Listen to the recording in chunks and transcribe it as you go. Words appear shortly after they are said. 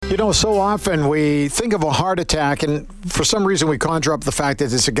You know, so often we think of a heart attack, and for some reason we conjure up the fact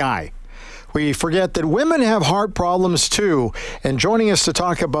that it's a guy. We forget that women have heart problems too. And joining us to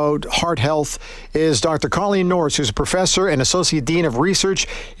talk about heart health is Dr. Colleen Norris, who's a professor and associate dean of research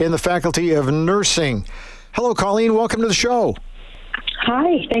in the Faculty of Nursing. Hello, Colleen. Welcome to the show.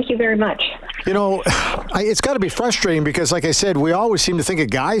 Hi. Thank you very much. You know, it's got to be frustrating because, like I said, we always seem to think of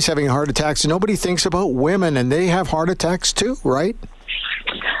guys having heart attacks. Nobody thinks about women, and they have heart attacks too, right?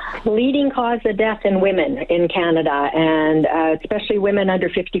 Leading cause of death in women in Canada, and especially women under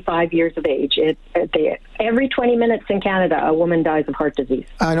 55 years of age. Every 20 minutes in Canada, a woman dies of heart disease.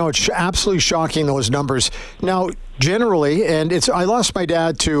 I know, it's absolutely shocking, those numbers. Now, generally, and I lost my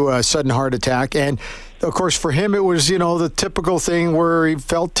dad to a sudden heart attack, and of course, for him, it was, the typical thing where he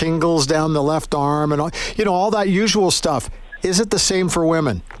felt tingles down the left arm and, all that usual stuff. Is it the same for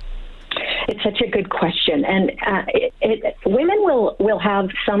women? It's such a good question, and women will have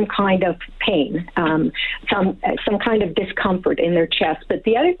some kind of pain, some kind of discomfort in their chest. But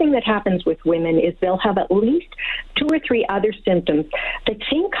the other thing that happens with women is they'll have at least 2 or 3 other symptoms that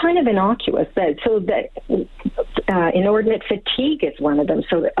seem kind of innocuous. Inordinate fatigue is one of them.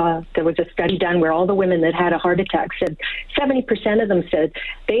 So there was a study done where all the women that had a heart attack said 70% of them said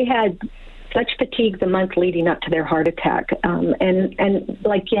they had such fatigue the month leading up to their heart attack. And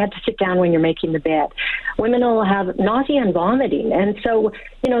like you had to sit down when you're making the bed. Women will have nausea and vomiting. And so,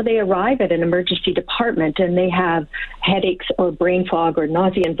 they arrive at an emergency department and they have headaches or brain fog or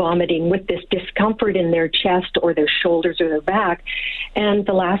nausea and vomiting with this discomfort in their chest or their shoulders or their back. And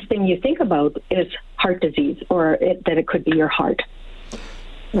the last thing you think about is heart disease or that it could be your heart.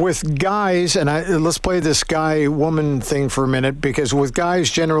 With guys, and let's play this guy-woman thing for a minute, because with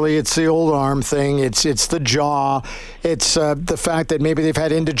guys, generally, it's the old arm thing, it's the jaw, it's the fact that maybe they've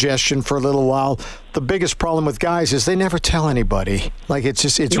had indigestion for a little while. The biggest problem with guys is they never tell anybody. Like, it's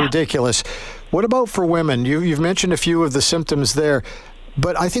ridiculous. What about for women? You've mentioned a few of the symptoms there,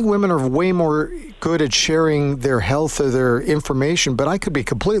 but I think women are way more good at sharing their health or their information, but I could be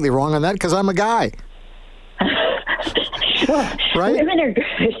completely wrong on that because I'm a guy. Well, right? Women are good.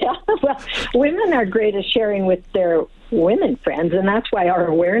 Women are great at sharing with their women friends, and that's why our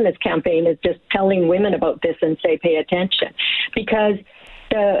awareness campaign is just telling women about this and say, pay attention. Because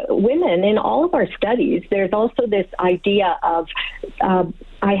the women in all of our studies, there's also this idea of,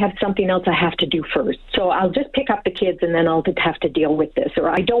 I have something else I have to do first. So I'll just pick up the kids and then I'll have to deal with this. Or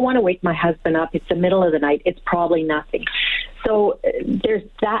I don't want to wake my husband up. It's the middle of the night. It's probably nothing. So there's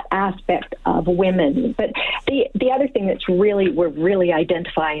that aspect of women. But the other thing we're really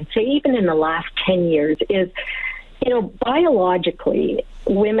identifying, say even in the last 10 years, is, biologically,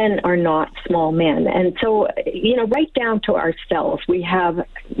 women are not small men. And so, right down to our cells, we have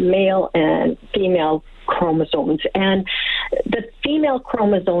male and female chromosomes. And the female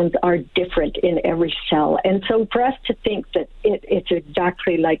chromosomes are different in every cell. And so for us to think that it's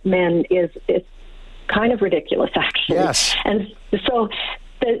exactly like men it's kind of ridiculous, actually. Yes. And so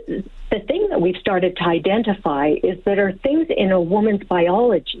the thing that we've started to identify is that there are things in a woman's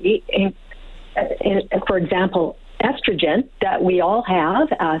biology, for example, estrogen that we all have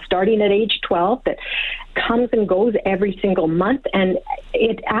starting at age 12 that comes and goes every single month, and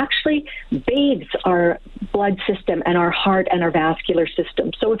it actually bathes our blood system and our heart and our vascular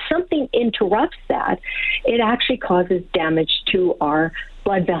system. So if something interrupts that, it actually causes damage to our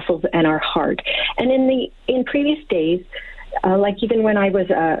blood vessels and our heart. And in previous days, like even when I was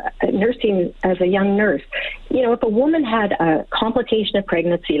nursing as a young nurse, if a woman had a complication of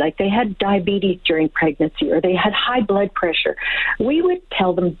pregnancy, like they had diabetes during pregnancy or they had high blood pressure, we would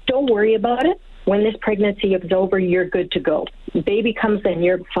tell them, don't worry about it. When this pregnancy is over, you're good to go. Baby comes and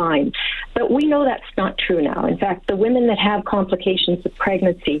you're fine. But we know that's not true now. In fact, the women that have complications of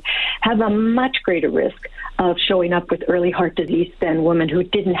pregnancy have a much greater risk of showing up with early heart disease than women who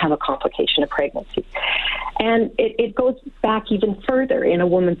didn't have a complication of pregnancy. And it goes back even further in a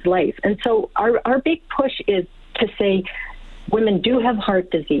woman's life. And so our big push is to say women do have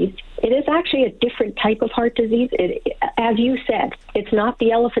heart disease. It is actually a different type of heart disease. As you said, it's not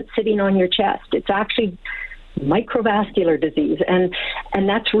the elephant sitting on your chest. It's actually microvascular disease. And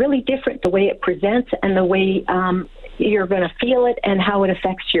that's really different, the way it presents and the way you're going to feel it and how it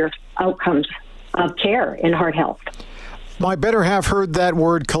affects your outcomes of care in heart health. My better half heard that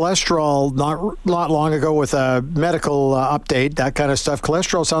word cholesterol not long ago with a medical update, that kind of stuff.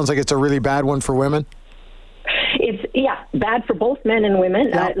 Cholesterol sounds like it's a really bad one for women. It's bad for both men and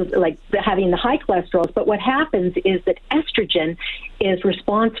women, like having the high cholesterols. But what happens is that estrogen is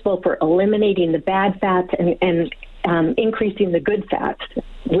responsible for eliminating the bad fats and increasing the good fats,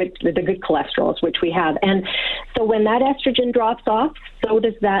 with the good cholesterols, which we have. And so when that estrogen drops off, so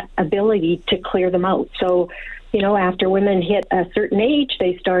does that ability to clear them out. So, after women hit a certain age,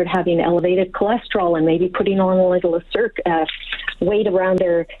 they start having elevated cholesterol and maybe putting on a little weight around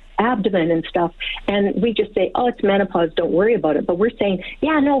their abdomen and stuff. And we just say, oh, it's menopause, don't worry about it. But we're saying,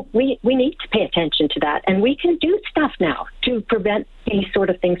 we need to pay attention to that. And we can do stuff now to prevent these sort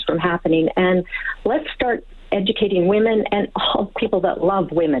of things from happening. And let's start educating women and all people that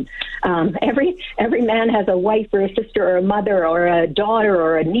love women. Every man has a wife or a sister or a mother or a daughter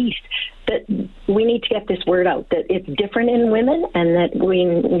or a niece. That we need to get this word out, that it's different in women and that we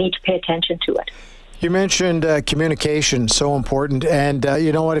need to pay attention to it. You mentioned communication, so important. And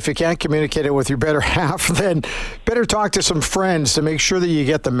you know what? If you can't communicate it with your better half, then better talk to some friends to make sure that you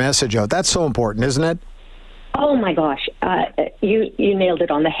get the message out. That's so important, isn't it? Oh, my gosh. You nailed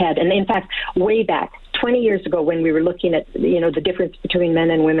it on the head. And in fact, way back, 20 years ago, when we were looking at, the difference between men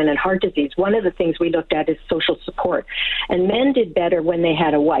and women and heart disease, one of the things we looked at is social support. And men did better when they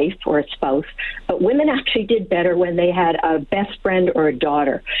had a wife or a spouse, but women actually did better when they had a best friend or a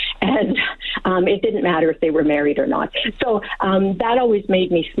daughter. And it didn't matter if they were married or not. So that always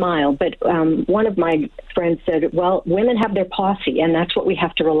made me smile. But one of my friends said, well, women have their posse, and that's what we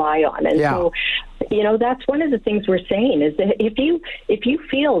have to rely on. And so, that's one of the things we're saying is that if you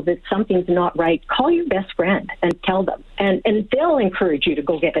feel that something's not right, call your best friend and tell them, and they'll encourage you to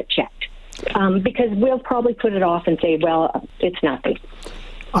go get it checked, because we'll probably put it off and say, well, it's nothing.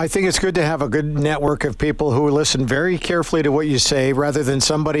 I think it's good to have a good network of people who listen very carefully to what you say, rather than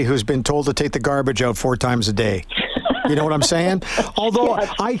somebody who's been told to take the garbage out 4 times a day. You know what I'm saying? Although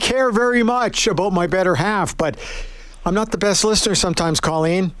yes. I care very much about my better half, but I'm not the best listener sometimes,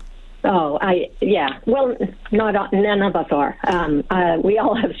 Colleen. Oh, well, none of us are. We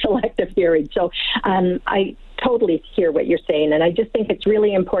all have selective hearing. So I totally hear what you're saying. And I just think it's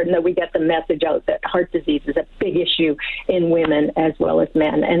really important that we get the message out that heart disease is a big issue in women as well as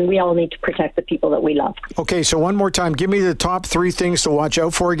men. And we all need to protect the people that we love. Okay, so one more time, give me the top 3 things to watch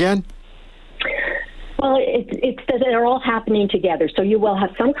out for again. Well, it's that they're all happening together. So you will have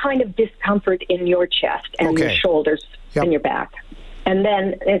some kind of discomfort in your chest and your shoulders and your back. And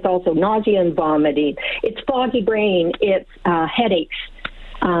then it's also nausea and vomiting. It's foggy brain. It's headaches.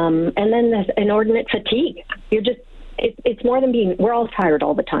 And then there's inordinate fatigue. It's more than we're all tired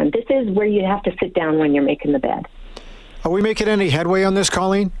all the time. This is where you have to sit down when you're making the bed. Are we making any headway on this,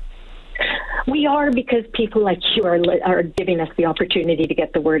 Colleen? We are, because people like you are giving us the opportunity to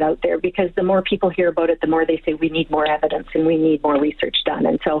get the word out there, because the more people hear about it, the more they say we need more evidence and we need more research done.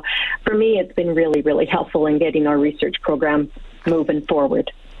 And so for me, it's been really, really helpful in getting our research program moving forward.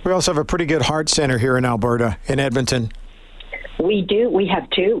 We also have a pretty good heart center here in Alberta, in Edmonton. We do. We have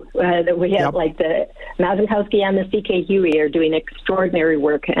 2. We have like the Mazankowski and the CK Huey are doing extraordinary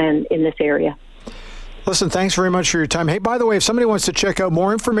work in this area. Listen, thanks very much for your time. Hey, by the way, if somebody wants to check out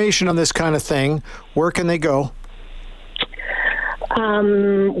more information on this kind of thing, where can they go?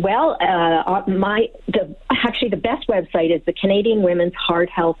 Actually, the best website is the Canadian Women's Heart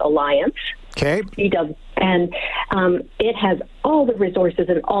Health Alliance. Okay. And it has all the resources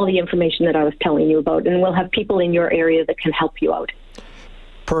and all the information that I was telling you about, and we'll have people in your area that can help you out.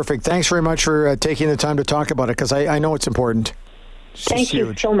 Perfect. Thanks very much for taking the time to talk about it, because I know it's important. Thank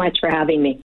you so much for having me.